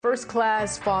First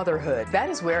Class Fatherhood. That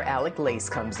is where Alec Lace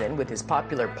comes in with his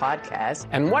popular podcast.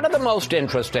 And one of the most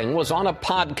interesting was on a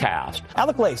podcast.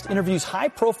 Alec Lace interviews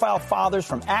high-profile fathers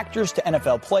from actors to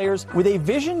NFL players with a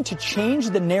vision to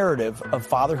change the narrative of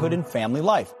fatherhood and family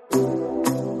life.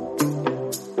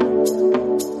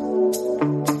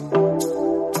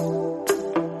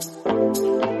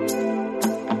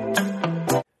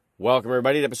 Welcome,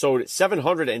 everybody, to episode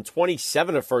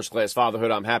 727 of First Class Fatherhood.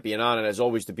 I'm happy and honored, as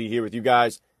always, to be here with you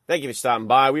guys. Thank you for stopping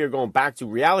by. We are going back to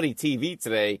reality TV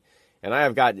today, and I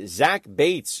have got Zach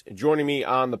Bates joining me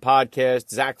on the podcast.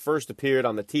 Zach first appeared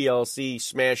on the TLC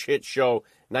smash hit show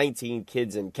 19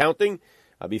 Kids and Counting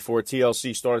before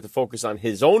TLC started to focus on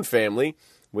his own family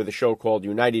with a show called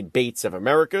United Bates of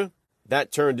America.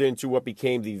 That turned into what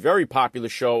became the very popular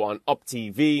show on Up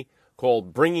TV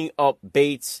called Bringing Up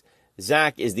Bates.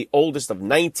 Zach is the oldest of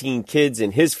 19 kids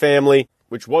in his family,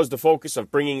 which was the focus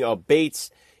of Bringing Up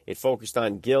Bates. It focused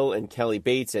on Gil and Kelly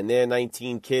Bates and their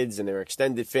 19 kids and their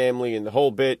extended family and the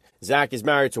whole bit. Zach is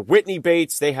married to Whitney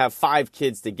Bates. They have 5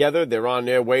 kids together. They're on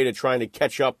their way to trying to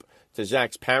catch up to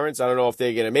Zach's parents. I don't know if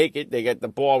they're going to make it. The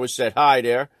bar was set high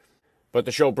there. But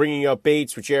the show Bringing Up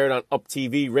Bates, which aired on Up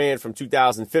TV, ran from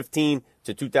 2015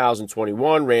 to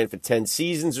 2021, ran for 10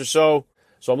 seasons or so.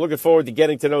 So I'm looking forward to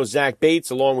getting to know Zach Bates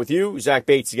along with you. Zach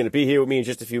Bates is going to be here with me in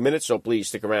just a few minutes, so please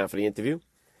stick around for the interview.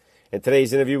 And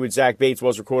today's interview with Zach Bates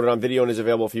was recorded on video and is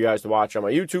available for you guys to watch on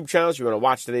my YouTube channel. If you want to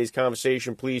watch today's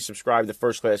conversation, please subscribe to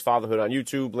First Class Fatherhood on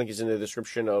YouTube. Link is in the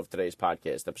description of today's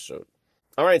podcast episode.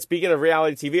 All right, speaking of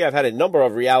reality TV, I've had a number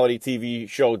of reality TV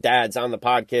show dads on the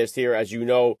podcast here. As you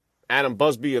know, Adam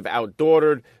Busby of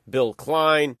Outdaughtered, Bill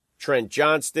Klein, Trent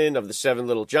Johnston of the 7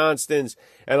 Little Johnstons,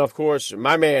 and of course,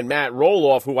 my man Matt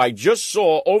Roloff, who I just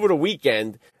saw over the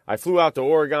weekend. I flew out to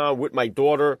Oregon with my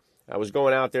daughter. I was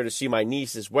going out there to see my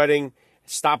niece's wedding,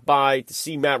 stopped by to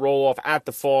see Matt Roloff at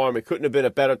the farm. It couldn't have been a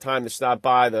better time to stop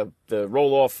by. The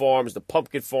Roloff Farms, the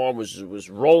pumpkin farm was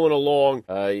rolling along.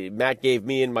 Matt gave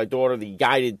me and my daughter the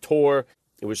guided tour.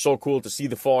 It was so cool to see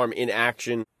the farm in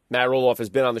action. Matt Roloff has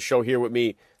been on the show here with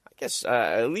me. I guess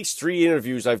at least 3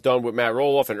 interviews I've done with Matt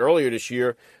Roloff, and earlier this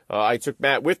year, I took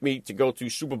Matt with me to go to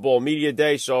Super Bowl Media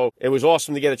Day, so it was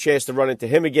awesome to get a chance to run into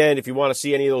him again. If you want to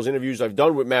see any of those interviews I've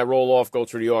done with Matt Roloff, go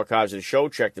through the archives of the show,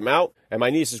 check them out. And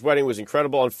my niece's wedding was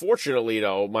incredible. Unfortunately,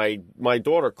 though, my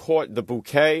daughter caught the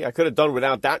bouquet. I could have done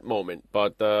without that moment,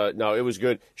 but no, it was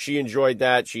good. She enjoyed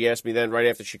that. She asked me then, right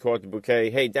after she caught the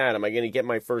bouquet, "Hey, Dad, am I going to get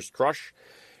my first crush?"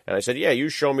 And I said, "Yeah, you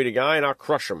show me the guy and I'll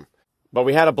crush him." But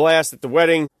we had a blast at the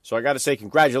wedding, so I got to say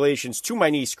congratulations to my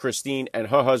niece, Christine, and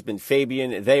her husband,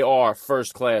 Fabian. They are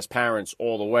first-class parents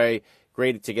all the way.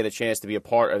 Great to get a chance to be a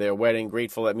part of their wedding.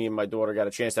 Grateful that me and my daughter got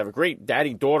a chance to have a great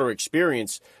daddy-daughter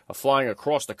experience of flying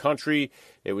across the country.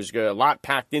 It was a lot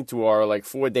packed into our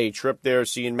 4-day trip there,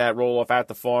 seeing Matt Roloff at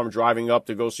the farm, driving up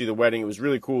to go see the wedding. It was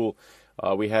really cool.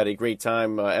 We had a great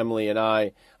time, Emily and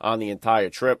I, on the entire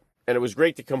trip. And it was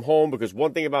great to come home because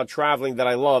one thing about traveling that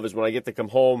I love is when I get to come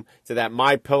home to that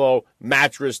MyPillow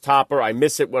mattress topper. I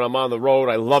miss it when I'm on the road.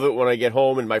 I love it when I get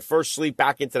home. And my first sleep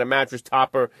back into the mattress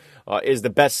topper is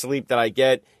the best sleep that I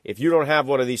get. If you don't have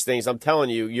one of these things, I'm telling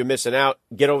you, you're missing out.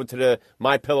 Get over to the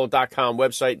MyPillow.com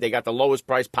website. They got the lowest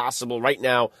price possible right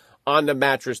now on the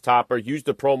mattress topper. Use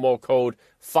the promo code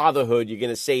FATHERHOOD. You're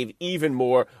going to save even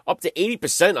more, up to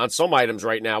 80% on some items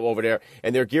right now over there.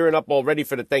 And they're gearing up already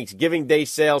for the Thanksgiving Day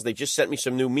sales. They just sent me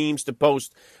some new memes to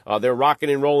post. They're rocking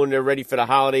and rolling. They're ready for the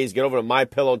holidays. Get over to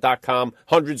MyPillow.com.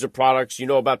 Hundreds of products. You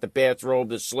know about the bathrobe,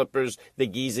 the slippers, the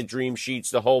Giza Dream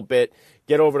Sheets, the whole bit.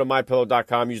 Get over to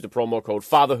MyPillow.com. Use the promo code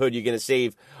FATHERHOOD. You're going to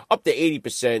save up to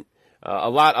 80%.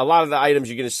 A lot of the items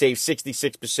you're going to save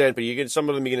 66%, but some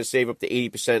of them you're going to save up to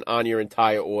 80% on your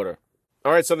entire order.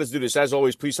 All right, so let's do this. As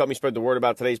always, please help me spread the word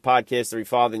about today's podcast to every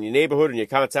father in your neighborhood and your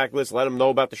contact list. Let them know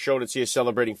about the show that's here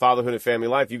celebrating fatherhood and family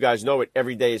life. You guys know it.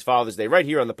 Every day is Father's Day right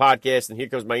here on the podcast. And here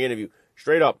comes my interview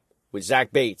straight up with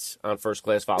Zach Bates on First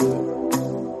Class Fatherhood.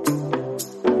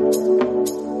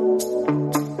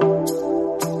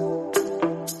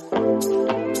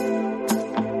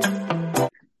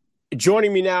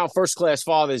 Joining me now, First Class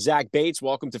Father Zach Bates.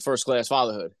 Welcome to First Class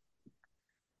Fatherhood.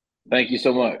 Thank you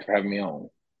so much for having me on.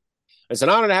 It's an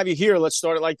honor to have you here. Let's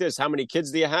start it like this. How many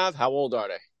kids do you have? How old are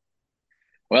they?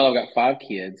 Well, I've got 5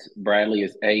 kids. Bradley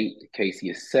is 8,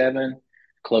 Casey is 7,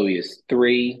 Chloe is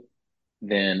 3,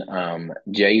 then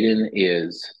Jaden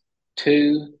is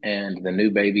 2, and the new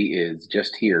baby is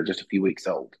just here, just a few weeks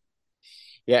old.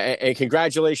 Yeah, and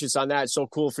congratulations on that. It's so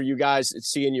cool for you guys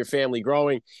seeing your family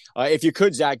growing. If you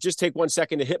could, Zach, just take 1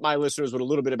 second to hit my listeners with a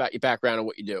little bit about your background and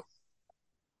what you do.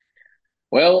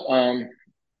 Well,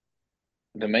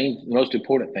 the most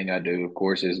important thing I do, of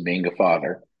course, is being a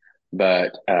father.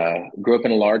 But grew up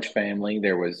in a large family.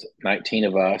 There was 19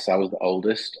 of us. I was the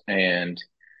oldest, and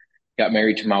got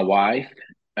married to my wife.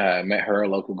 Met her, a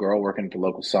local girl working at the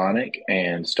local Sonic,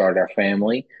 and started our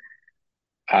family.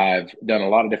 I've done a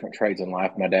lot of different trades in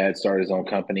life. My dad started his own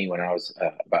company when I was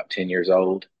about 10 years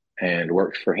old and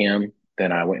worked for him.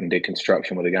 Then I went and did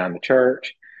construction with a guy in the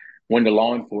church. Went to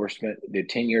law enforcement, did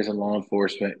 10 years in law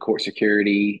enforcement, court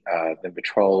security, then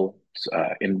patrol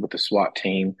in with the SWAT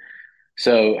team.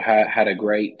 So had a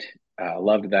great,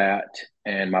 loved that.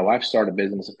 And my wife started a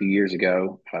business a few years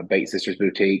ago, Bait Sisters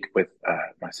Boutique with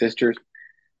my sisters.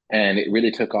 And it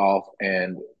really took off,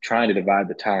 and trying to divide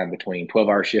the time between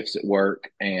 12-hour shifts at work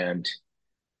and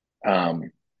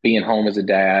being home as a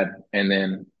dad and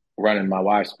then running my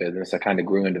wife's business. I kind of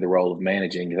grew into the role of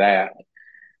managing that.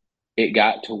 It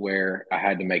got to where I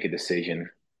had to make a decision,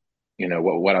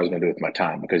 what I was going to do with my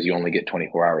time, because you only get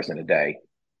 24 hours in a day.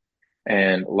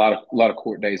 And a lot of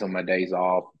court days on my days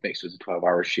off, mixed with the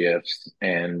 12-hour shifts,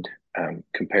 and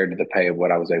compared to the pay of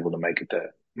what I was able to make at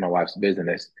my wife's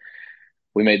business,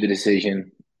 we made the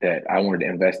decision that I wanted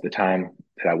to invest the time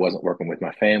that I wasn't working with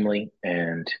my family,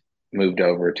 and moved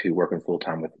over to working full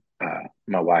time with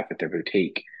my wife at their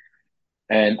boutique.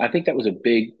 And I think that was a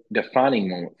big defining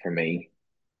moment for me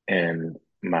in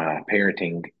my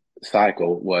parenting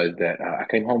cycle. Was that I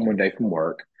came home one day from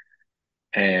work,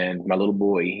 and my little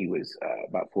boy, he was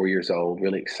about 4 years old,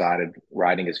 really excited,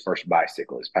 riding his first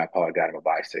bicycle. His papa had got him a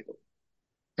bicycle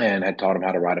and had taught him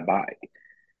how to ride a bike.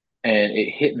 And it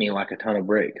hit me like a ton of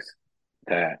bricks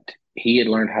that he had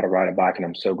learned how to ride a bike. And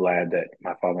I'm so glad that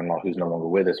my father-in-law, who's no longer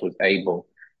with us, was able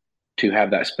to have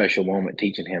that special moment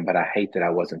teaching him. But I hate that I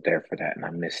wasn't there for that, and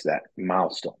I missed that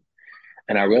milestone.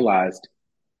 And I realized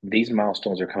these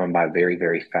milestones are coming by very,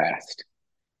 very fast.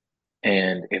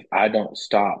 And if I don't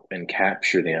stop and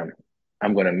capture them,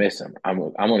 I'm going to miss them. I'm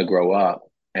going to grow up,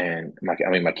 and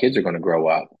my kids are going to grow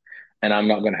up, and I'm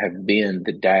not going to have been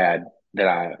the dad that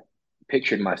I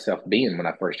pictured myself being when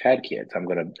I first had kids. I'm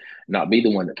going to not be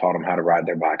the one that taught them how to ride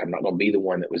their bike. I'm not going to be the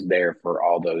one that was there for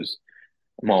all those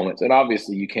moments. And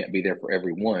obviously, you can't be there for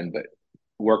everyone, but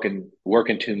working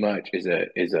too much is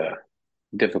a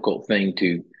difficult thing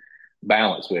to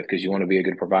balance with, because you want to be a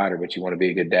good provider, but you want to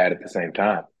be a good dad at the same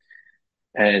time.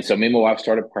 And so me and my wife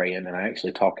started praying, and I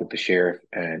actually talked with the sheriff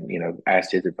and,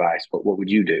 asked his advice. But what would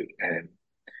you do? And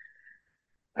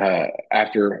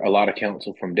after a lot of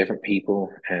counsel from different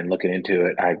people and looking into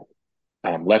it, I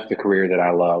left the career that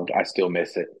I loved. I still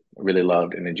miss it. I really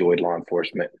loved and enjoyed law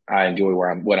enforcement. I enjoy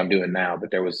what I'm doing now,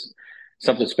 but there was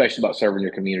something special about serving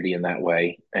your community in that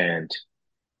way. And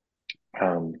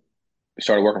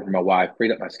started working for my wife,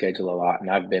 freed up my schedule a lot, and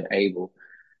I've been able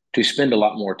to spend a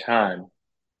lot more time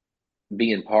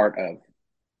being part of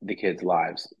the kids'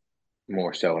 lives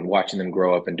more so, and watching them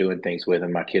grow up and doing things with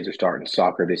them. My kids are starting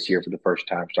soccer this year for the first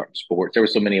time, starting sports. There were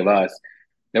so many of us,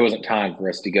 there wasn't time for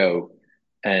us to go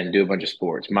and do a bunch of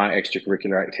sports. My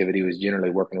extracurricular activity was generally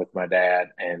working with my dad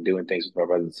and doing things with my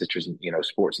brothers and sisters, and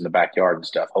sports in the backyard and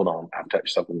stuff. Hold on, I've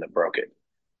touched something that broke it.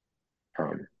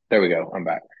 There we go. I'm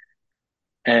back.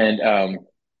 And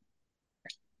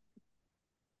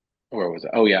where was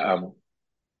it? Oh yeah.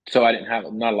 So I didn't have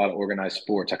not a lot of organized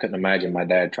sports. I couldn't imagine my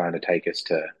dad trying to take us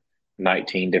to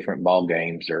 19 different ball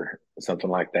games or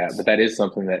something like that. But that is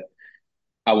something that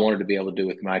I wanted to be able to do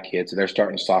with my kids. So they're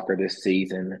starting soccer this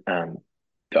season.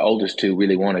 The oldest two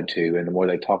really wanted to, and the more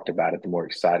they talked about it, the more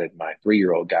excited my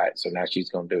 3-year-old got. So now she's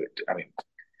going to do it.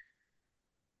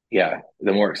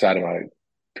 The more excited my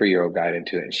 3-year-old got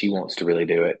into it, and she wants to really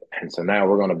do it. And so now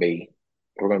we're going to be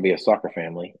a soccer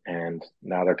family. And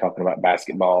now they're talking about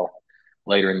basketball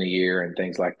later in the year and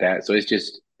things like that. So it's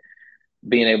just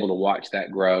being able to watch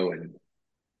that grow and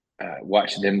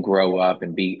watch them grow up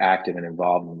and be active and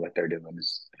involved in what they're doing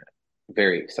is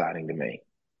very exciting to me.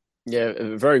 Yeah,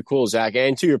 very cool, Zach.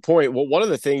 And to your point, one of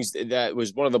the things that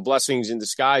was one of the blessings in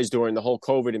disguise during the whole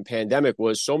COVID and pandemic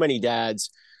was so many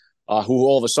dads who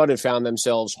all of a sudden found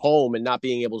themselves home and not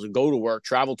being able to go to work,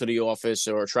 travel to the office,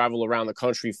 or travel around the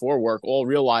country for work, all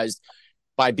realized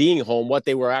by being home what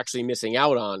they were actually missing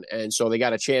out on. And so they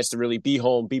got a chance to really be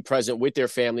home, be present with their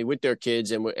family, with their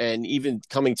kids. And even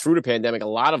coming through the pandemic, a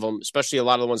lot of them, especially a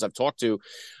lot of the ones I've talked to,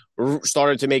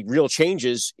 started to make real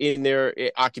changes in their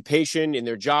occupation, in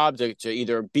their job, to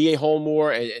either be at home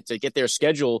more and to get their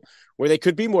schedule where they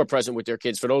could be more present with their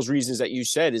kids for those reasons that you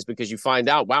said, is because you find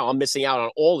out, wow, I'm missing out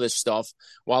on all this stuff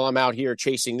while I'm out here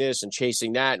chasing this and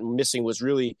chasing that, and missing what's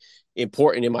really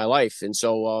important in my life. And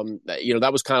so,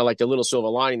 that was kind of like the little silver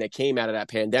lining that came out of that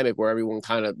pandemic, where everyone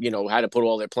kind of, had to put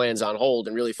all their plans on hold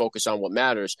and really focus on what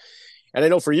matters. And I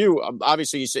know for you,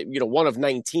 obviously, you said, one of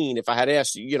 19. If I had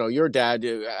asked, your dad,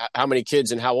 how many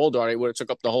kids and how old are they, it would have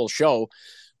took up the whole show.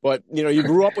 But, you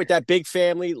grew up with that big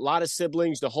family, a lot of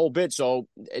siblings, the whole bit. So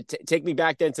take me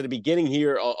back then to the beginning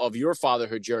here of your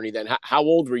fatherhood journey then. How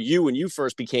old were you when you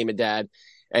first became a dad?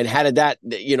 And how did that,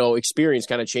 experience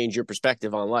kind of change your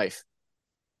perspective on life?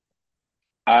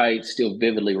 I still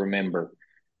vividly remember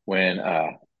when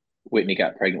Whitney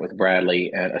got pregnant with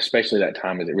Bradley, and especially that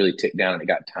time as it really ticked down and it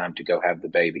got time to go have the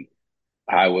baby.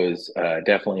 I was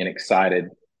definitely an excited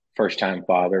first-time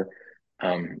father,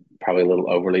 probably a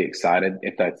little overly excited,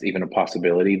 if that's even a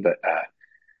possibility. But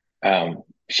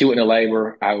she went into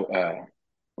labor. I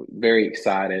very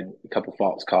excited, a couple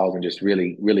false calls, and just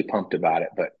really, really pumped about it.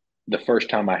 But the first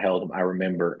time I held him, I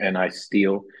remember, and I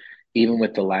still, even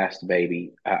with the last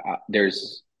baby,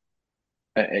 there's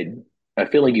a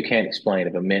feeling you can't explain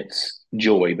of immense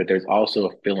joy, but there's also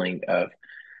a feeling of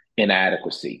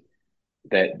inadequacy,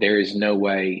 that there is no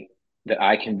way that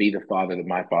I can be the father that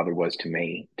my father was to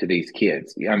me, to these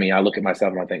kids. I mean, I look at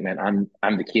myself and I think, man,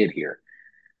 I'm the kid here.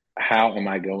 How am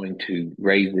I going to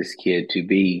raise this kid to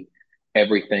be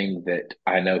everything that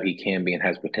I know he can be and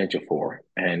has potential for?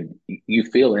 And you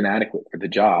feel inadequate for the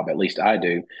job. At least I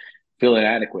do feel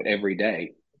inadequate every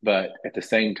day. But at the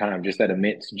same time, just that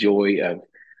immense joy of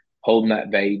holding that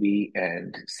baby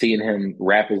and seeing him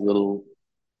wrap his little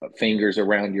fingers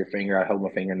around your finger. I hold my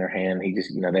finger in their hand. He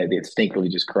just, they instinctively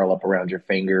just curl up around your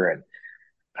finger,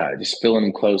 and just feeling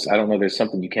him close. I don't know. There's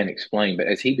something you can't explain. But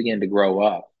as he began to grow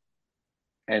up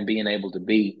and being able to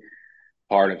be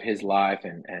part of his life,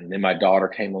 and then my daughter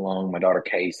came along, my daughter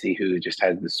Casey, who just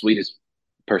has the sweetest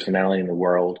personality in the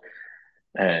world.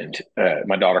 And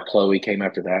my daughter Chloe came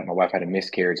after that. My wife had a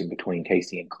miscarriage in between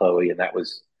Casey and Chloe, and that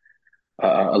was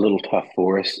a little tough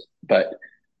for us. But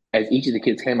as each of the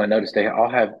kids came, I noticed they all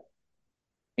have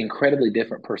incredibly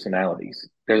different personalities.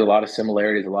 There's a lot of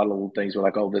similarities, a lot of little things. We're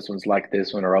like, oh, this one's like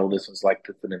this one, or oh, this one's like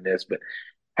this one and this. But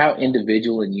how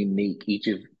individual and unique each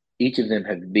of them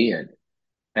have been.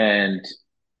 And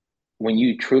when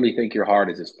you truly think your heart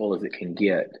is as full as it can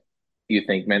get, you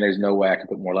think, man, there's no way I can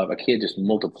put more love. A kid just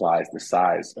multiplies the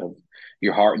size of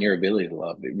your heart and your ability to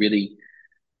love. It really,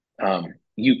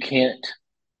 you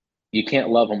can't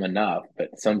love them enough,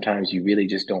 but sometimes you really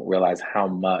just don't realize how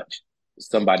much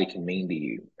somebody can mean to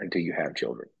you until you have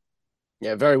children.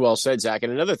 Yeah, very well said, Zach.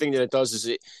 And another thing that it does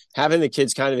is having the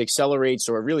kids kind of accelerates,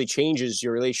 or it really changes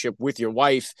your relationship with your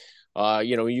wife. For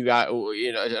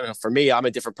me, I'm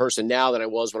a different person now than I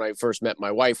was when I first met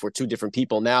my wife. We're two different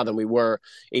people now than we were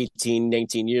 18,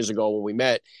 19 years ago when we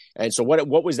met. And so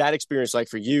what was that experience like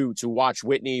for you to watch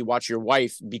Whitney, watch your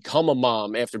wife become a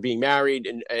mom after being married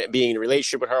and being in a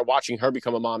relationship with her, watching her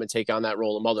become a mom and take on that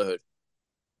role of motherhood?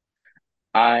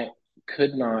 I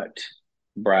could not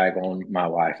brag on my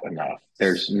wife enough.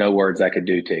 There's no words I could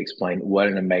do to explain what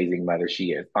an amazing mother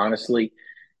she is. Honestly,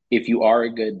 if you are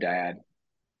a good dad,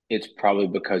 it's probably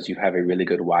because you have a really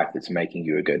good wife that's making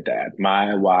you a good dad.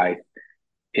 My wife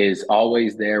is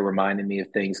always there reminding me of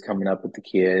things coming up with the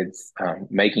kids,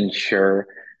 making sure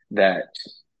that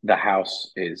the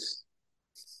house is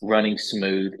running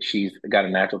smooth. She's got a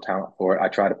natural talent for it. I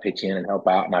try to pitch in and help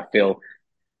out, and I feel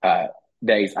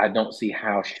days I don't see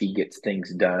how she gets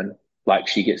things done like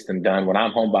she gets them done. When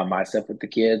I'm home by myself with the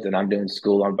kids and I'm doing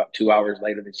school, I'm about 2 hours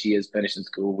later than she is finishing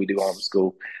school. We do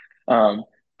homeschool.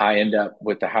 I end up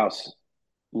with the house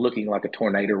looking like a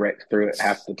tornado wreck through it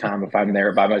half the time if I'm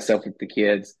there by myself with the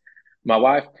kids. My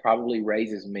wife probably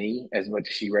raises me as much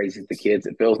as she raises the kids,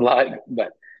 it feels like,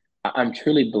 but I'm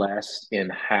truly blessed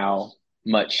in how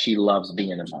much she loves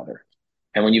being a mother.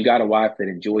 And when you've got a wife that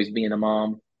enjoys being a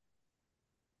mom,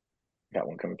 got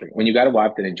one coming through. When you got a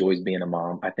wife that enjoys being a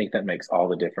mom, I think that makes all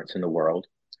the difference in the world.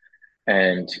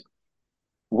 And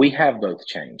we have both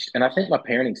changed. And I think my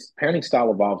parenting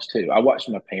style evolves too. I watched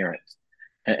my parents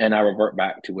and I revert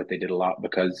back to what they did a lot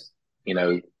because,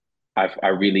 I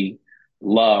really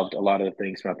loved a lot of the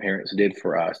things my parents did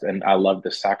for us. And I loved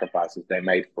the sacrifices they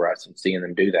made for us, and seeing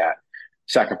them do that,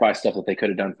 sacrifice stuff that they could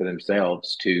have done for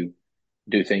themselves to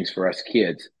do things for us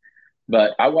kids.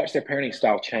 But I watched their parenting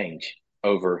style change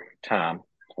over time.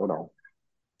 Hold on.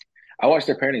 I watched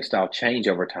their parenting style change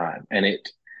over time, and it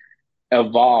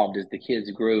evolved as the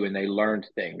kids grew and they learned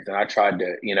things. And I tried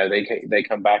to, they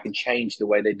come back and change the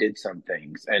way they did some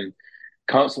things, and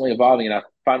constantly evolving. And I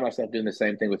find myself doing the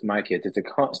same thing with my kids. It's a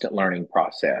constant learning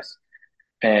process,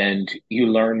 and you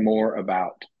learn more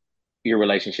about your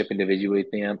relationship individually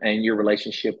with them, and your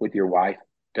relationship with your wife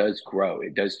does grow.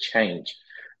 It does change.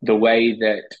 The way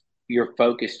that your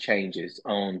focus changes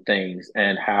on things,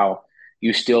 and how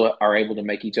you still are able to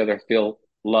make each other feel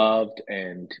loved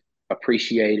and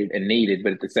appreciated and needed,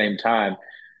 but at the same time,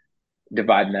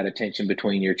 dividing that attention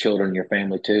between your children and your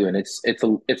family too. And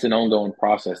it's an ongoing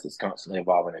process that's constantly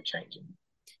evolving and changing.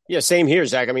 Yeah, same here,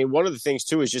 Zach. I mean, one of the things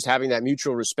too is just having that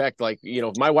mutual respect. Like,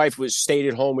 my wife stayed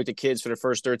at home with the kids for the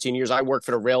first 13 years. I worked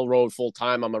for the railroad full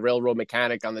time. I'm a railroad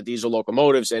mechanic on the diesel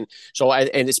locomotives. And so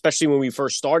and especially when we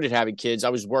first started having kids, I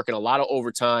was working a lot of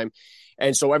overtime.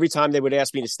 And so every time they would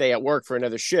ask me to stay at work for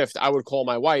another shift, I would call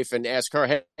my wife and ask her,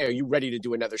 hey, are you ready to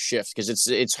do another shift? Because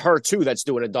it's her too that's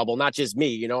doing a double, not just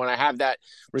me, and I have that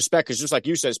respect because just like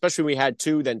you said, especially when we had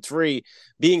 2, then 3,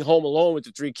 being home alone with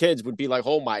the 3 kids would be like,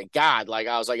 oh my God. Like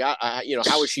I was like,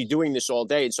 how is she doing this all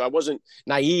day? And so I wasn't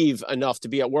naive enough to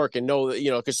be at work and know that,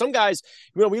 because some guys,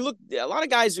 a lot of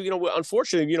guys,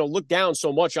 unfortunately, look down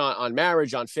so much on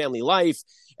marriage, on family life.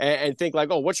 And think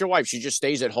like, oh, what's your wife? She just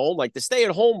stays at home. Like the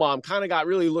stay-at-home mom kind of got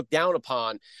really looked down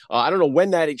upon. I don't know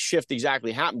when that shift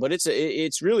exactly happened, but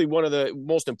it's really one of the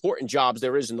most important jobs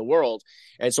there is in the world.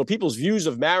 And so people's views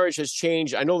of marriage has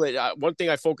changed. I know that one thing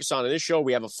I focus on in this show,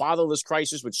 we have a fatherless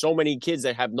crisis with so many kids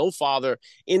that have no father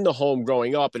in the home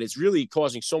growing up, and it's really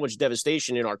causing so much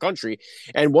devastation in our country.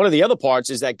 And one of the other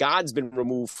parts is that God's been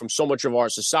removed from so much of our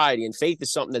society, and faith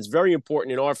is something that's very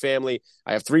important in our family.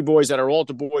 I have 3 boys that are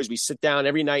altar boys. We sit down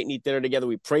every night and eat dinner together.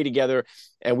 We pray together,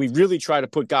 and we really try to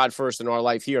put God first in our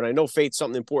life here. And I know faith's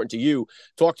something important to you.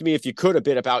 Talk to me, if you could, a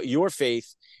bit about your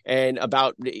faith and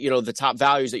about, the top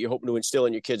values that you're hoping to instill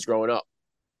in your kids growing up.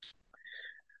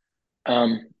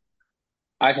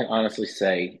 I can honestly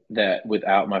say that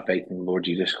without my faith in the Lord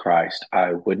Jesus Christ,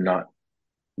 I would not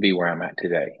be where I'm at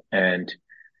today. And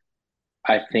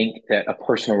I think that a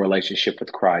personal relationship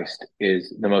with Christ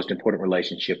is the most important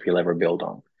relationship you'll ever build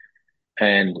on.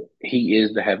 And he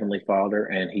is the Heavenly Father,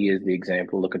 and he is the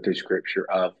example, looking through Scripture,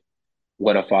 of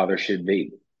what a father should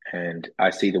be. And I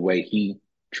see the way he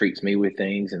treats me with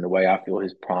things and the way I feel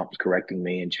his prompts correcting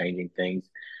me and changing things.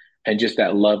 And just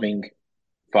that loving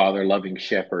father, loving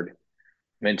shepherd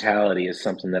mentality is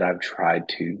something that I've tried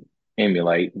to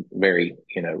emulate very,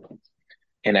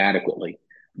 inadequately.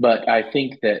 But I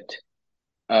think that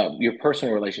your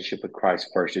personal relationship with Christ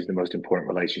first is the most important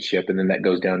relationship. And then that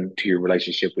goes down to your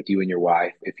relationship with you and your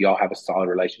wife. If y'all have a solid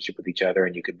relationship with each other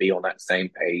and you could be on that same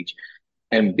page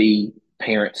and be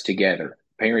parents together.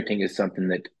 Parenting is something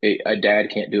that a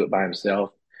dad can't do it by himself.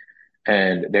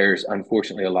 And there's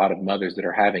unfortunately a lot of mothers that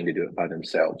are having to do it by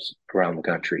themselves around the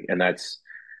country. And that's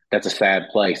a sad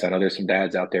place. I know there's some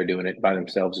dads out there doing it by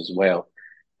themselves as well.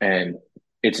 And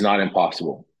it's not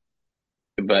impossible,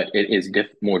 but it is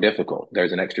more difficult.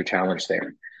 There's an extra challenge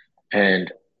there.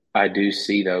 And I do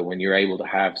see, though, when you're able to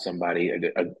have somebody,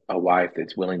 a wife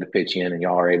that's willing to pitch in and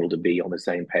y'all are able to be on the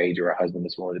same page, or a husband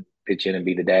that's willing to pitch in and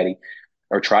be the daddy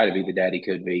or try to be the daddy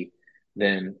could be,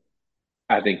 then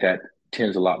I think that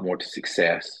tends a lot more to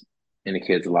success in a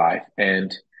kid's life.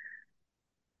 And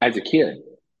as a kid,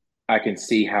 I can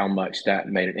see how much that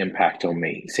made an impact on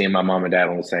me, seeing my mom and dad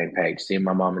on the same page, seeing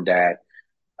my mom and dad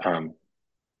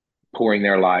pouring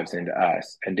their lives into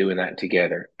us and doing that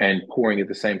together, and pouring at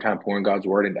the same time, pouring God's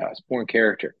word into us, pouring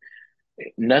character.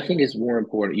 Nothing is more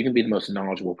important. You can be the most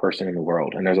knowledgeable person in the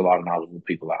world, and there's a lot of knowledgeable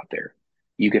people out there.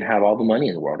 You can have all the money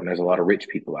in the world, and there's a lot of rich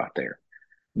people out there.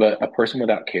 But a person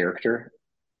without character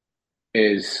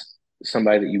is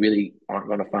somebody that you really aren't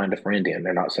going to find a friend in.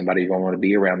 They're not somebody you're going to want to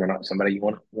be around. They're not somebody you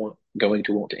want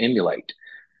to emulate.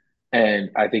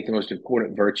 And I think the most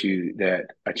important virtue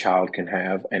that a child can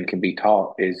have and can be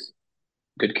taught is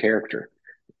good character,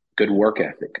 good work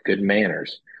ethic, good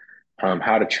manners,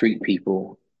 how to treat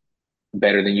people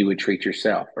better than you would treat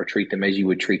yourself, or treat them as you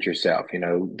would treat yourself.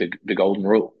 The golden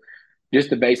rule, just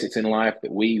the basics in life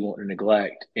that we want to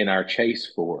neglect in our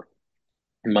chase for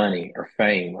money or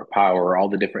fame or power, or all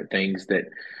the different things that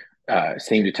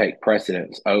seem to take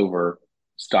precedence over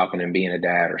stopping and being a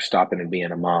dad or stopping and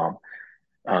being a mom.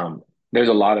 There's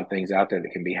a lot of things out there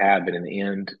that can be had, but in the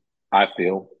end, I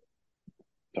feel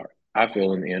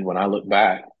in the end, when I look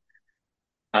back,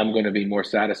 I'm going to be more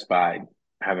satisfied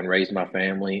having raised my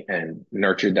family and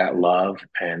nurtured that love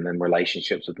and then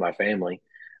relationships with my family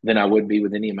than I would be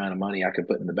with any amount of money I could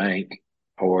put in the bank,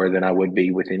 or than I would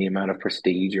be with any amount of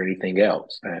prestige or anything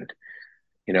else. And,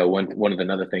 one of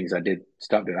the other things I did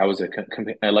stop doing, I was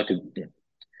elected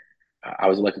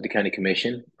to county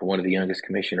commission, one of the youngest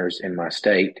commissioners in my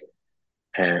state.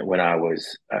 And when I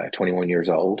was 21 years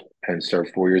old, and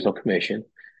served 4 years on commission.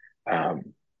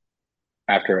 During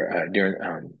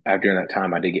that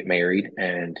time, I did get married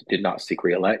and did not seek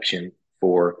re-election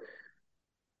for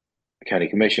the county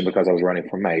commission because I was running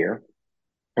for mayor.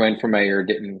 Ran for mayor,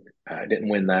 didn't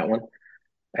win that one,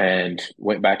 and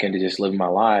went back into just living my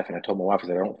life. And I told my wife, I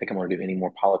said, I don't think I'm going to do any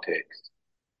more politics.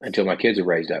 until my kids are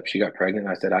raised up. She got pregnant.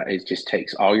 And I said, it just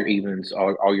takes all your evenings,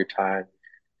 all your time.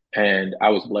 And I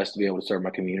was blessed to be able to serve my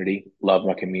community, love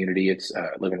my community. It's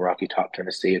live in Rocky Top,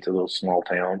 Tennessee. It's a little small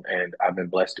town, and I've been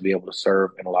blessed to be able to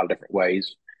serve in a lot of different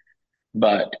ways.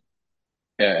 But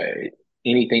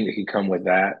anything that could come with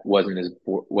that wasn't as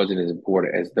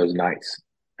important as those nights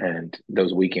and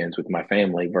those weekends with my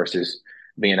family versus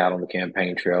being out on the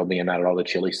campaign trail, being out at all the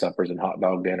chili suppers and hot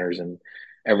dog dinners and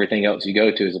everything else you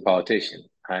go to as a politician.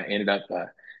 I ended up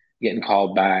getting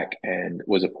called back and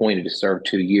was appointed to serve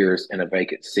 2 years in a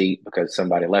vacant seat because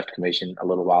somebody left commission a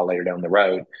little while later down the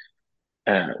road.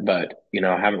 But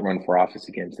I haven't run for office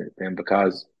again since then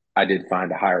because I did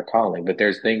find a higher calling. But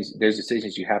there's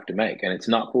decisions you have to make, and it's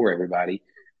not for everybody.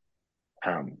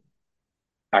 I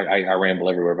ramble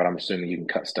everywhere, but I'm assuming you can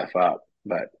cut stuff up.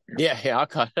 But yeah, I'll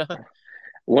cut.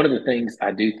 One of the things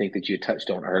I do think that you touched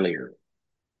on earlier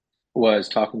was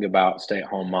talking about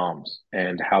stay-at-home moms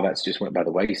and how that's just went by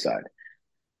the wayside.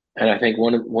 And I think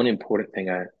one important thing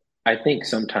I think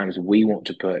sometimes we want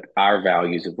to put our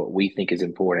values of what we think is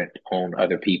important on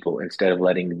other people instead of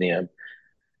letting them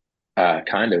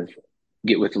kind of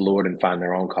get with the Lord and find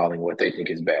their own calling, what they think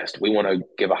is best. We want to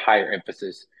give a higher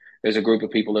emphasis. There's a group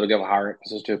of people that'll give a higher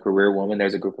emphasis to a career woman.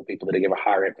 There's a group of people that give a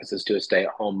higher emphasis to a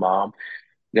stay-at-home mom.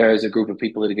 There's a group of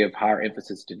people that give higher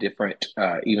emphasis to different,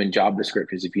 even job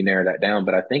descriptions if you narrow that down.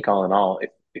 But I think all in all,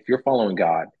 if you're following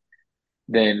God,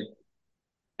 then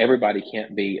everybody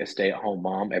can't be a stay-at-home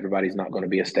mom. Everybody's not going to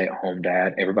be a stay-at-home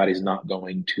dad. Everybody's not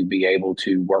going to be able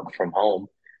to work from home.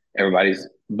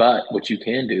 But what you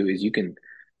can do is you can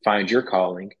find your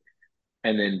calling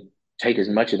and then take as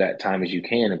much of that time as you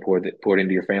can and pour it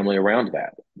into your family around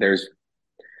that. There's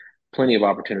plenty of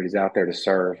opportunities out there to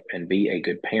serve and be a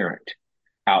good parent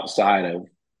outside of,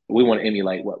 we want to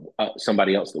emulate what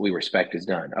somebody else that we respect has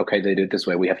done. Okay, they do it this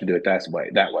way. We have to do it that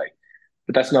way.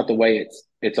 But that's not the way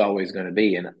it's always going to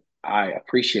be. And I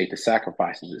appreciate the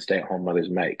sacrifices that stay-at-home mothers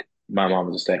make. My mom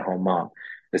was a stay-at-home mom.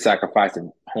 The sacrifice of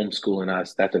homeschooling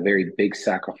us, that's a very big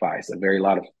sacrifice. A very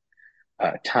lot of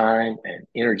time and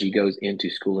energy goes into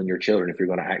schooling your children if you're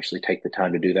going to actually take the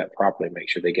time to do that properly, make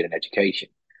sure they get an education.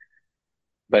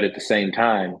 But at the same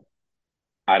time,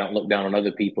 I don't look down on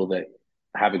other people that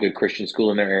have a good Christian school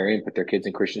in their area and put their kids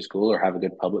in Christian school, or have a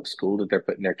good public school that they're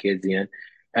putting their kids in,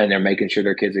 and they're making sure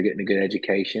their kids are getting a good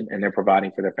education and they're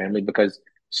providing for their family, because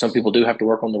some people do have to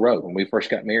work on the road. When we first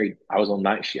got married, I was on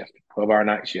night shift, 12-hour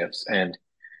night shifts. And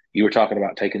you were talking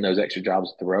about taking those extra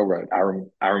jobs at the railroad.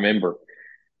 I remember,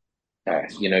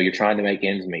 you're trying to make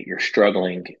ends meet. You're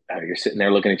struggling. You're sitting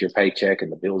there looking at your paycheck and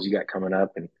the bills you got coming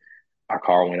up. And our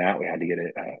car went out. We had to get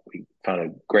we found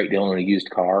a great deal on a used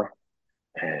car,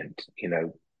 and,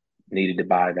 needed to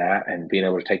buy that, and being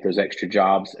able to take those extra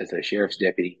jobs as a sheriff's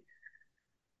deputy,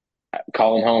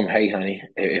 calling home, hey, honey,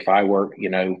 if I work,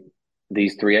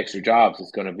 these 3 extra jobs,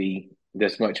 it's going to be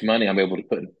this much money I'm able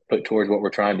to put towards what we're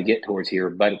trying to get towards here.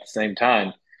 But at the same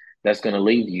time, that's going to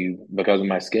leave you, because of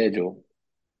my schedule,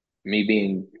 me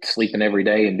being sleeping every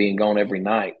day and being gone every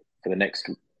night for the next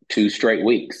 2 straight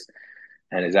weeks.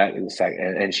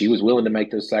 And she was willing to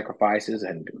make those sacrifices,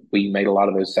 and we made a lot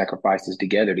of those sacrifices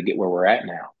together to get where we're at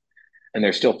now. And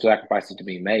there's still sacrifices to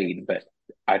be made, but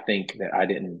I think that I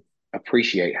didn't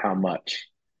appreciate how much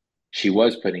she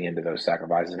was putting into those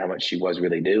sacrifices and how much she was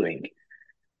really doing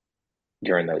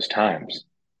during those times.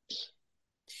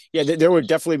 Yeah, there would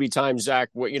definitely be times, Zach,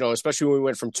 where, especially when we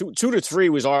went from two to three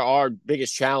was our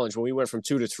biggest challenge, when we went from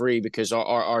 2 to 3, because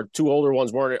our 2 older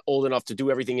ones weren't old enough to do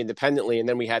everything independently. And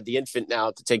then we had the infant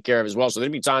now to take care of as well. So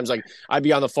there'd be times like I'd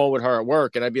be on the phone with her at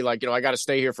work and I'd be like, I got to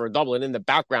stay here for a double. And in the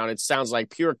background, it sounds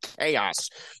like pure chaos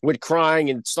with crying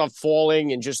and stuff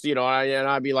falling and just, and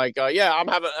I'd be like, I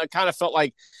kind of felt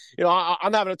like,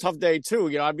 I'm having a tough day too.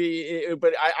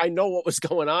 But I know what was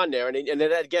going on there. And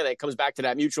then again, it comes back to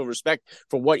that mutual respect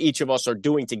for what each of us are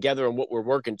doing together and what we're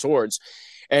working towards.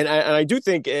 And I do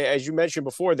think, as you mentioned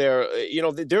before there,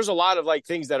 there's a lot of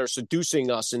things that are seducing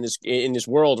us in this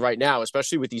world right now,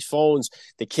 especially with these phones.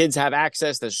 The kids have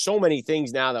access. There's so many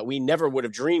things now that we never would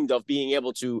have dreamed of being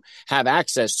able to have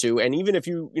access to. And even if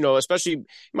especially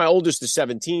my oldest is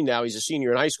 17 now, he's a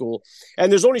senior in high school,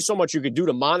 and there's only so much you could do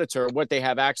to monitor what they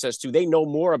have access to. They know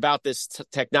more about this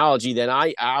technology than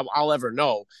I'll ever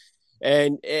know.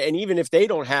 And even if they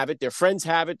don't have it, their friends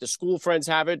have it, the school friends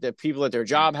have it, the people at their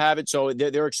job have it. So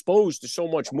they're exposed to so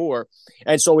much more.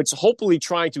 And so it's hopefully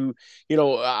trying to,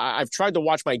 I've tried to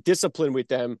watch my discipline with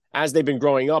them as they've been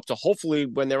growing up to hopefully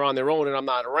when they're on their own and I'm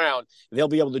not around, they'll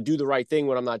be able to do the right thing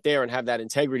when I'm not there and have that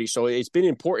integrity. So it's been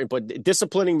important, but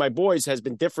disciplining my boys has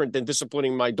been different than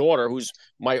disciplining my daughter, who's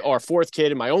our fourth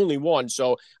kid and my only one.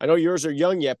 So I know yours are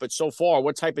young yet, but so far,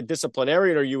 what type of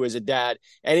disciplinarian are you as a dad?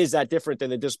 And is that different than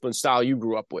the discipline style you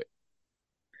grew up with?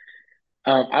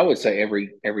 I would say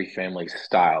every family's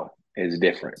style is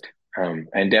different,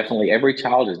 and definitely every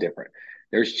child is different.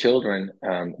 There's children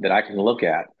that I can look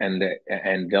at,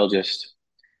 and they'll just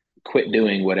quit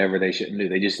doing whatever they shouldn't do.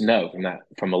 They just know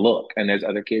from a look. And there's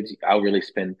other kids I'll really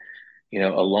spend a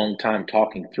long time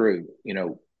talking through.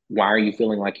 Why are you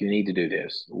feeling like you need to do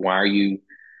this? Why are you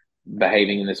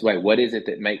behaving in this way? What is it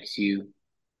that makes you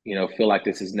feel like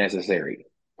this is necessary?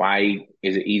 Why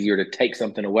is it easier to take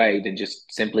something away than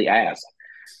just simply ask?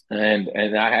 And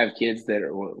I have kids that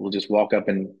will just walk up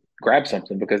and grab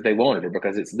something because they want it or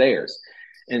because it's theirs.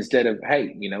 Instead of,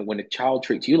 hey, when a child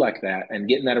treats you like that and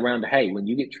getting that around to, hey, when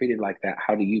you get treated like that,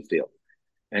 how do you feel?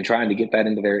 And trying to get that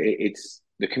into it's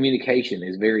the communication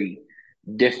is very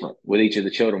different with each of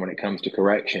the children when it comes to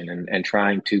correction and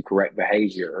trying to correct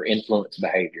behavior or influence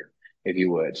behavior, if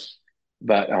you would.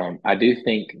 But I do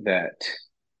think that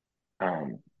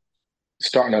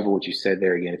starting over what you said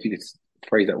there again, if you could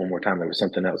phrase that one more time, there was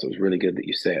something else that was really good that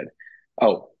you said.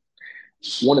 Oh,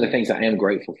 one of the things I am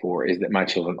grateful for is that my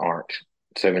children aren't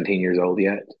 17 years old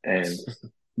yet. And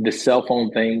the cell phone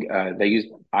thing, they use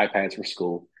iPads for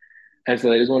school. And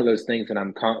so it is one of those things that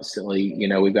I'm constantly,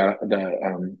 we've got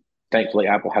thankfully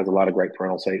Apple has a lot of great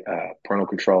parental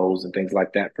controls and things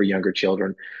like that for younger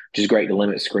children, which is great to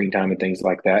limit screen time and things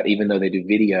like that, even though they do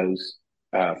videos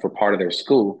for part of their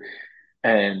school.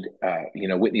 And,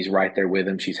 Whitney's right there with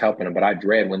them. She's helping them. But I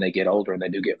dread when they get older and they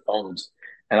do get phones.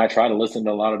 And I try to listen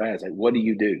to a lot of dads. Like, what do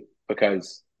you do?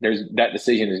 Because that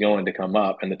decision is going to come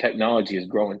up and the technology is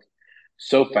growing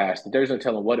so fast that there's no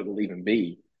telling what it will even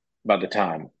be by the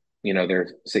time, they're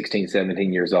 16,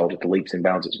 17 years old at the leaps and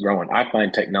bounds it's growing. I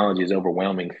find technology is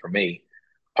overwhelming for me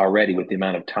already with the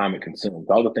amount of time it consumes.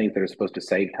 All the things that are supposed to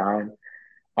save time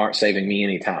aren't saving me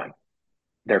any time.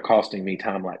 They're costing me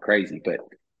time like crazy. But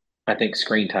I think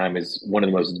screen time is one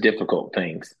of the most difficult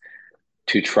things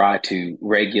to try to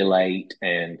regulate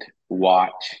and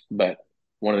watch. But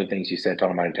one of the things you said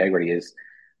talking about integrity is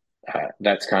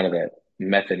that's kind of the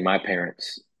method my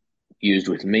parents used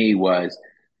with me was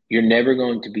you're never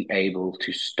going to be able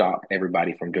to stop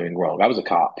everybody from doing wrong. I was a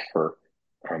cop for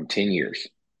 10 years.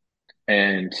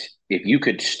 And if you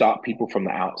could stop people from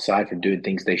the outside from doing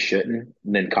things they shouldn't,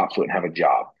 then cops wouldn't have a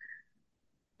job.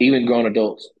 Even grown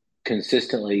adults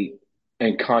consistently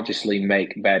and consciously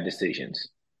make bad decisions.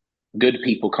 Good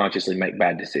people consciously make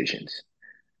bad decisions.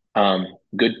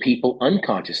 Good people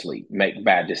unconsciously make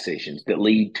bad decisions that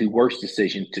lead to worse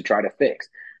decisions to try to fix.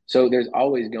 So there's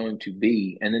always going to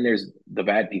be, and then there's the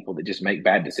bad people that just make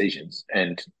bad decisions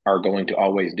and are going to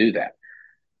always do that.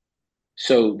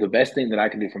 So the best thing that I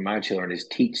can do for my children is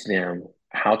teach them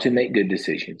how to make good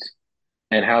decisions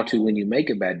and how to, when you make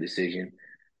a bad decision,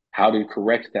 how to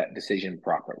correct that decision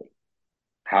properly.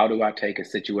 How do I take a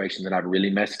situation that I've really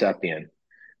messed up in?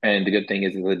 And the good thing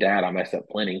is, as a dad, I mess up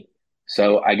plenty.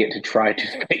 So I get to try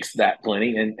to fix that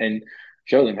plenty and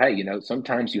show them, hey,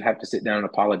 sometimes you have to sit down and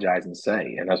apologize and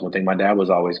say, and that's one thing my dad was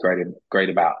always great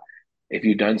about. If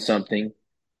you've done something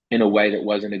in a way that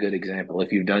wasn't a good example,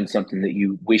 if you've done something that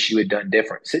you wish you had done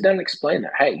different, sit down and explain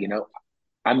that. Hey,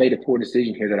 I made a poor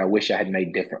decision here that I wish I had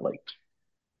made differently.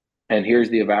 And here's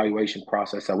the evaluation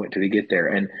process I went to get there.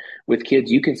 And with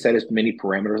kids, you can set as many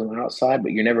parameters on the outside,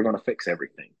 but you're never going to fix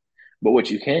everything. But what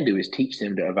you can do is teach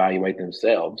them to evaluate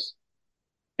themselves.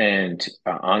 And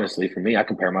honestly, for me, I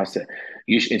compare myself.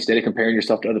 Instead of comparing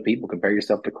yourself to other people, compare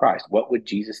yourself to Christ. What would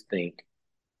Jesus think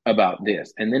about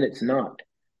this? And then it's not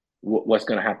what's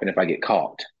going to happen if I get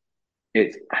caught.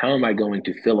 It's how am I going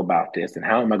to feel about this? And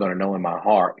how am I going to know in my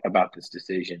heart about this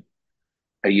decision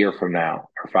a year from now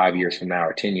or 5 years from now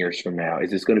or 10 years from now? Is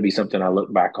this going to be something I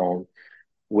look back on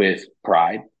with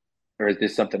pride, or is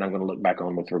this something I'm going to look back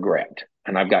on with regret?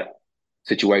 And I've got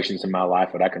situations in my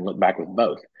life that I can look back with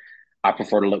both. I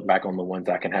prefer to look back on the ones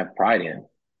I can have pride in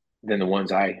than the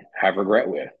ones I have regret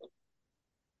with.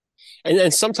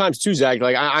 And sometimes too, Zach,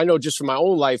 like I know just from my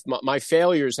own life, my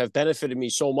failures have benefited me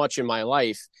so much in my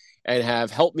life. and have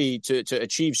helped me to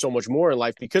achieve so much more in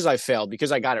life because I failed,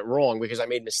 because I got it wrong, because I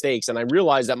made mistakes. And I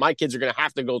realized that my kids are going to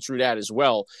have to go through that as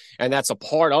well. And that's a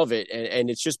part of it. And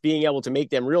it's just being able to make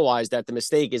them realize that the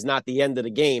mistake is not the end of the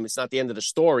game. It's not the end of the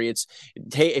story.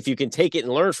 If you can take it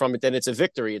and learn from it, then it's a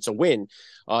victory. It's a win.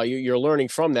 You're learning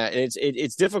from that. And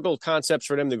it's difficult concepts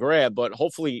for them to grab, but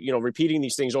hopefully, repeating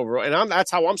these things over. And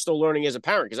that's how I'm still learning as a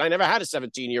parent, because I never had a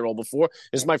 17-year-old before.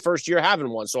 This is my first year having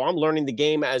one. So I'm learning the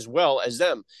game as well as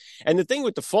them. And the thing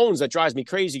with the phones that drives me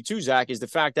crazy too, Zach, is the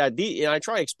fact that and I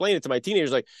try to explain it to my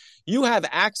teenagers, like, you have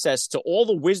access to all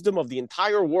the wisdom of the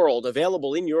entire world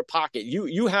available in your pocket.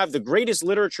 You have the greatest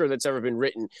literature that's ever been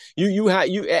written. You have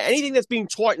anything that's being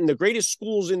taught in the greatest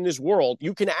schools in this world,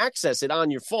 you can access it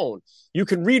on your phone. You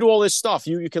can read all this stuff.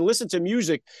 You can listen to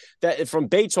music that from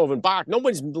Beethoven, Bach.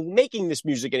 Nobody's making this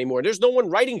music anymore. There's no one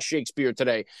writing Shakespeare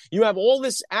today. You have all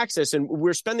this access, and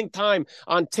we're spending time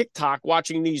on TikTok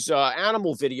watching these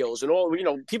animal videos and all.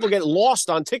 People get lost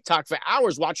on TikTok for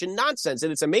hours watching nonsense,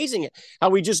 and it's amazing how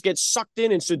we just get sucked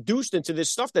in and seduced into this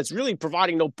stuff that's really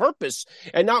providing no purpose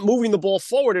and not moving the ball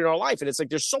forward in our life. And it's like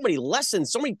there's so many lessons,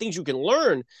 so many things you can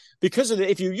learn because of it.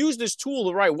 If you use this tool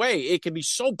the right way, it can be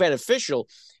so beneficial.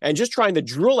 And just trying to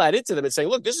drill that into them and saying,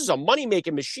 look, this is a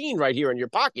money-making machine right here in your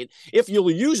pocket if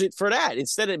you'll use it for that.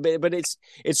 But it's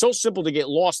so simple to get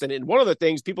lost in it. And one of the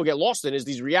things people get lost in is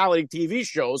these reality TV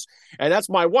shows. And that's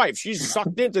my wife. She's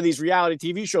sucked into these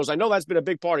reality TV shows. I know that's been a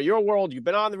big part of your world. You've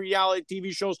been on the reality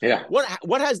TV shows. Yeah.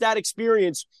 What has that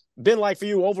experience been like for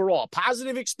you overall?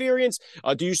 Positive experience?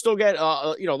 Do you still get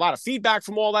a lot of feedback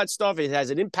from all that stuff?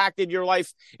 Has it impacted your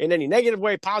life in any negative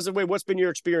way, positive way? What's been your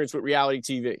experience with reality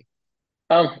TV?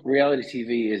 Reality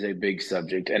TV is a big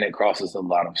subject, and it crosses a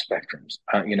lot of spectrums.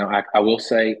 I will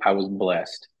say I was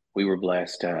blessed. We were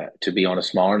blessed to be on a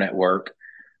smaller network,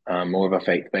 more of a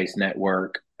faith-based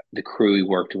network. The crew we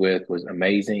worked with was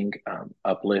amazing,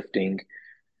 uplifting,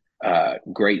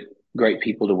 great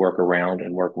people to work around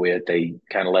and work with. They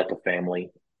kind of let the family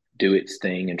do its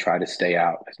thing and try to stay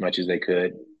out as much as they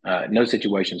could. No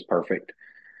situation's perfect,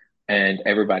 and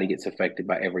everybody gets affected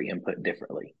by every input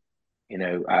differently.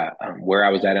 Where I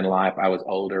was at in life, I was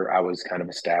older. I was kind of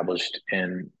established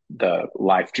in the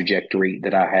life trajectory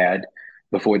that I had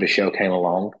before the show came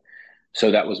along.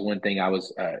 So that was one thing. I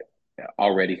was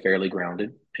already fairly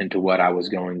grounded into the way I was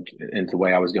going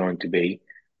to be.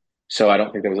 So I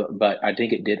don't think but I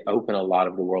think it did open a lot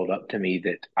of the world up to me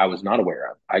that I was not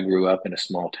aware of. I grew up in a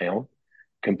small town,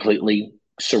 completely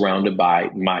surrounded by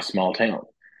my small town.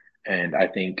 And I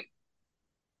think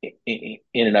in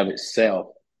and of itself,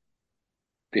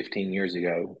 15 years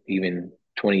ago, even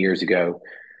 20 years ago,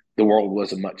 the world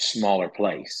was a much smaller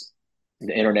place.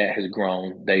 The internet has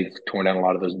grown. They've torn down a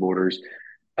lot of those borders.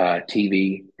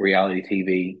 Reality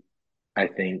TV, I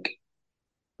think,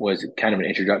 was kind of an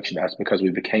introduction to us because we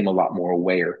became a lot more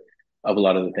aware of a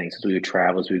lot of the things. As we would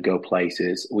travel, as we would go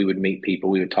places, we would meet people,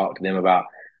 we would talk to them about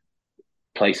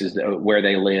places where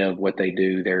they live, what they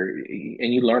do there.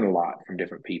 And you learn a lot from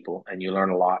different people, and you learn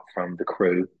a lot from the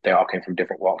crew. They all came from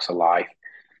different walks of life.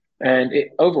 And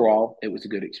overall, it was a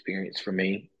good experience for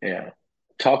me. Yeah.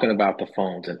 Talking about the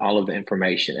phones and all of the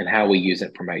information and how we use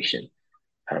information.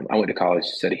 I went to college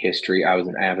to study history. I was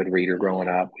an avid reader growing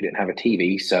up. We didn't have a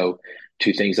TV. So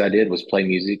two things I did was play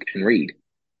music and read.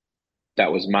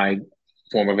 That was my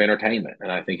form of entertainment.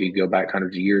 And I think you go back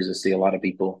hundreds of years and see a lot of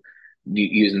people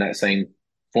using that same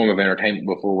form of entertainment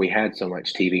before we had so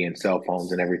much TV and cell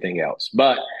phones and everything else.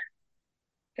 But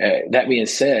that being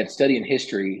said, studying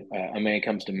history, a man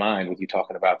comes to mind with you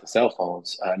talking about the cell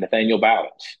phones. Nathaniel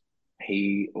Bowditch.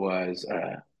 He was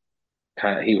an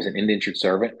indentured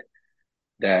servant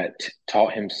that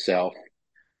taught himself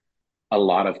a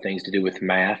lot of things to do with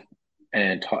math,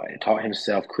 and taught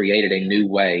himself, created a new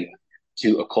way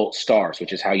to occult stars,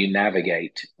 which is how you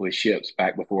navigate with ships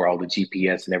back before all the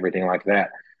GPS and everything like that.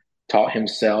 Taught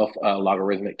himself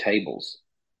logarithmic tables,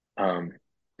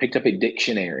 picked up a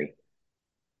dictionary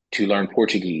to learn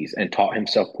Portuguese, and taught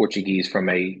himself Portuguese from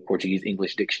a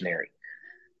Portuguese-English dictionary.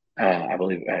 I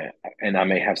believe, and I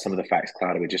may have some of the facts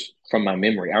clouded, but just from my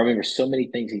memory, I remember so many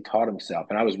things he taught himself.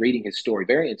 And I was reading his story,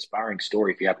 very inspiring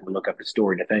story if you happen to look up his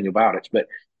story, Nathaniel Bowditch. But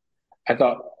I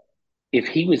thought, if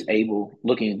he was able,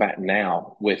 looking back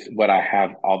now with what I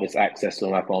have, all this access to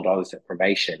my phone, all this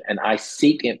information, and I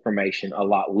seek information a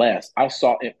lot less. I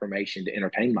sought information to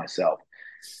entertain myself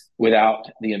without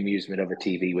the amusement of a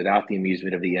TV, without the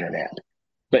amusement of the internet.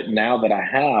 But now that I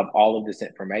have all of this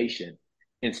information,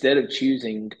 instead of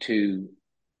choosing to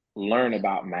learn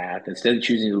about math, instead of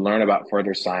choosing to learn about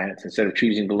further science, instead of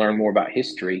choosing to learn more about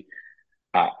history,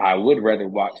 I would rather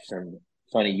watch some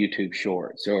funny YouTube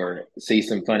shorts or see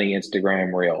some funny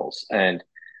Instagram reels. And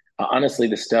honestly,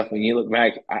 the stuff, when you look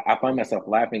back, I find myself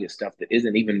laughing at stuff that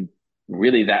isn't even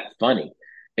really that funny.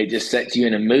 It just sets you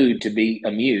in a mood to be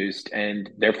amused, and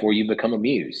therefore you become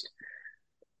amused.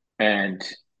 And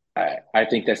I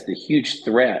think that's the huge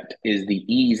threat, is the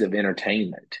ease of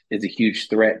entertainment is a huge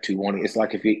threat to wanting. It's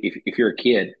like if you're a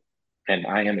kid, and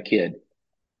I am a kid,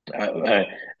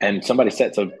 and somebody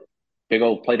sets a big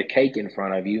old plate of cake in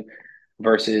front of you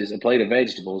versus a plate of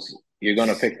vegetables, you're going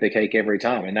to pick the cake every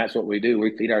time. And that's what we do.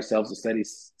 We feed ourselves a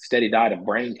steady diet of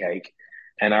brain cake,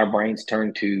 and our brains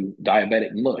turn to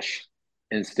diabetic mush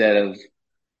instead of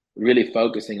really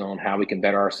focusing on how we can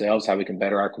better ourselves, how we can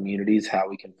better our communities, how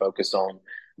we can focus on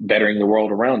bettering the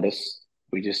world around us.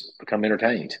 We just become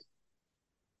entertained.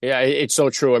 Yeah, it's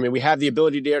so true. I mean, we have the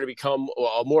ability there to become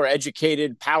more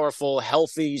educated, powerful,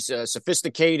 healthy,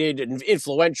 sophisticated, and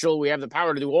influential. We have the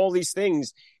power to do all these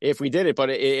things if we did it. But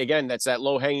again, that's that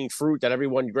low-hanging fruit that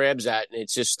everyone grabs at. And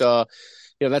it's just,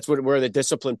 that's where the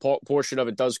discipline portion of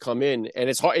it does come in. And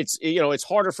it's hard. It's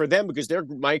harder for them because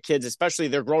my kids, especially,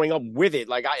 they're growing up with it.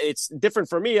 Like it's different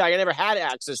for me. I never had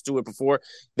access to it before.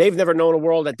 They've never known a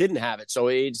world that didn't have it. So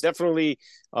it's definitely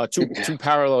two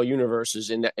parallel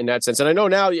universes in that sense. And I know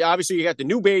now, obviously, you got the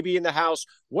new baby in the house.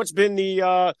 What's been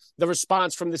the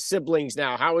response from the siblings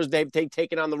now? How has they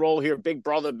taken on the role here? Big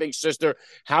brother, big sister.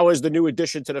 How has the new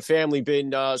addition to the family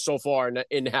been so far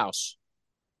in the house?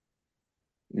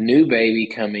 New baby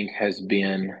coming has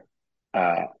been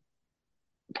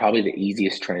probably the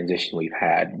easiest transition we've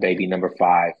had. Baby number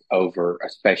 5 over,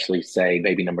 especially say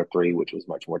baby number 3, which was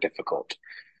much more difficult.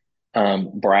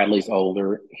 Bradley's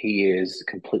older. He is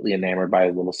completely enamored by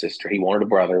his little sister. He wanted a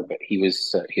brother, but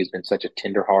he's been such a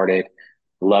tenderhearted,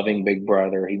 loving big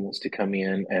brother. He wants to come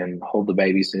in and hold the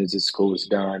baby as soon as his school is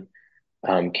done.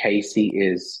 Casey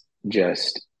is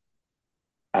just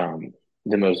the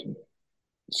most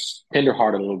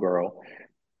tender-hearted little girl.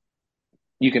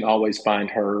 You can always find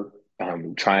her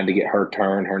trying to get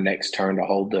her next turn to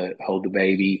hold the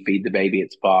baby, feed the baby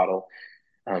its bottle.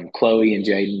 Chloe and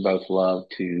Jaden both love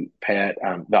to pet.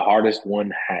 The hardest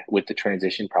one with the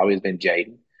transition probably has been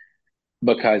Jaden,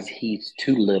 because he's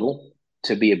too little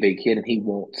to be a big kid, and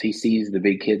he sees the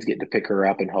big kids get to pick her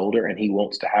up and hold her, and he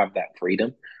wants to have that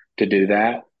freedom to do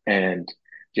that. And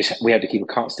we have to keep a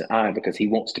constant eye, because he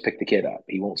wants to pick the kid up.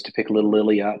 He wants to pick little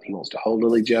Lily up. He wants to hold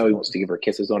Lily Joe. He wants to give her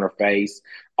kisses on her face,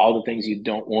 all the things you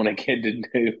don't want a kid to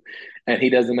do. And he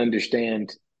doesn't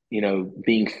understand,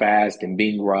 being fast and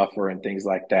being rougher and things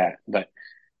like that. But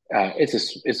it's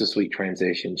a sweet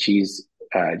transition. She's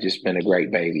just been a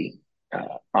great baby.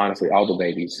 Honestly, all the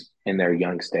babies in their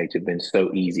young stage have been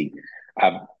so easy.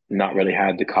 I've not really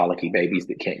had the colicky babies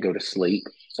that can't go to sleep.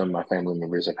 Some of my family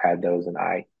members have had those, and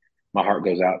my heart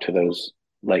goes out to those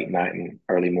late night and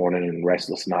early morning and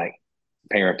restless night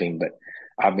parenting, but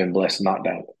I've been blessed not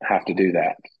to have to do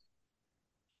that.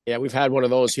 Yeah, we've had one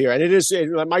of those here.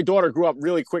 And my daughter grew up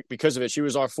really quick because of it. She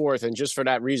was our 4th. And just for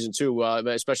that reason, too,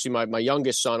 especially my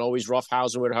youngest son, always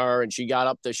roughhousing with her. And she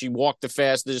walked the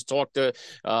fastest, talked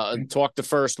the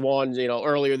first one,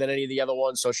 earlier than any of the other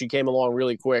ones. So she came along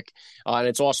really quick. And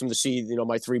it's awesome to see,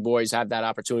 my 3 boys have that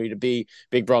opportunity to be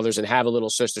big brothers and have a little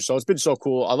sister. So it's been so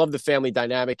cool. I love the family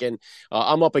dynamic, and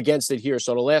I'm up against it here.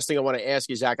 So the last thing I want to ask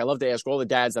you, Zach, I love to ask all the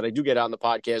dads that I do get on the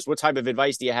podcast, what type of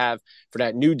advice do you have for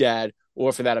that new dad,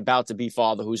 or for that about-to-be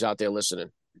father who's out there listening?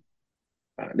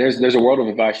 There's a world of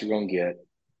advice you're going to get.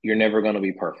 You're never going to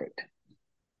be perfect.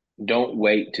 Don't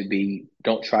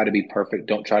try to be perfect.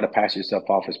 Don't try to pass yourself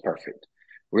off as perfect.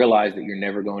 Realize that you're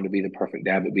never going to be the perfect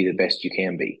dad, but be the best you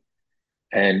can be.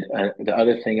 And the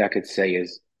other thing I could say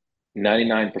is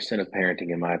 99% of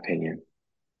parenting, in my opinion,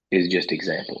 is just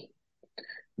example.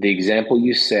 The example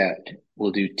you set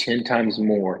will do 10 times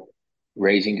more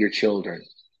raising your children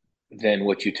than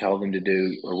what you tell them to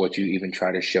do or what you even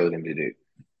try to show them to do.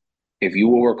 If you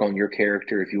will work on your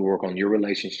character, if you will work on your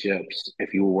relationships,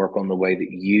 if you will work on the way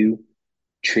that you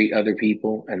treat other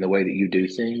people and the way that you do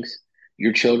things,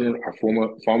 your children are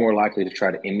far more likely to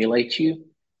try to emulate you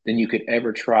than you could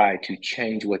ever try to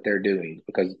change what they're doing.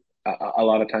 Because a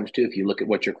lot of times, too, if you look at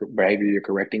what your behavior you're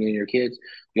correcting in your kids,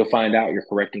 you'll find out you're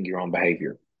correcting your own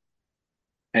behavior.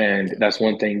 And that's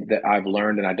one thing that I've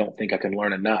learned, and I don't think I can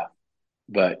learn enough.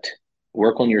 But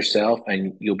work on yourself,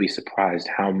 and you'll be surprised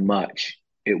how much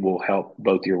it will help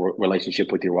both your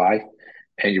relationship with your wife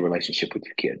and your relationship with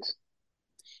your kids.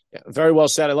 Yeah, very well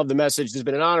said. I love the message. It's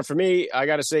been an honor for me. I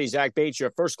got to say, Zach Bates, you're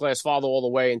a first-class father all the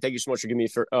way, and thank you so much for giving me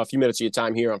a few minutes of your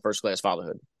time here on First Class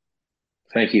Fatherhood.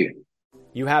 Thank you.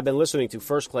 You have been listening to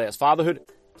First Class Fatherhood.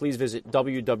 please visit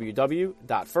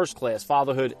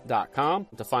www.firstclassfatherhood.com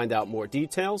to find out more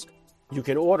details. You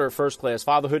can order First Class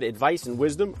Fatherhood Advice and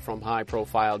Wisdom from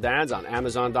high-profile dads on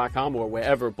Amazon.com or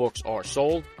wherever books are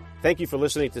sold. Thank you for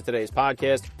listening to today's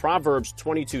podcast. Proverbs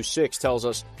 22:6 tells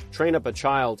us, train up a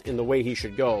child in the way he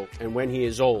should go, and when he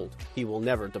is old, he will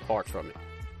never depart from it.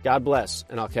 God bless,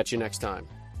 and I'll catch you next time.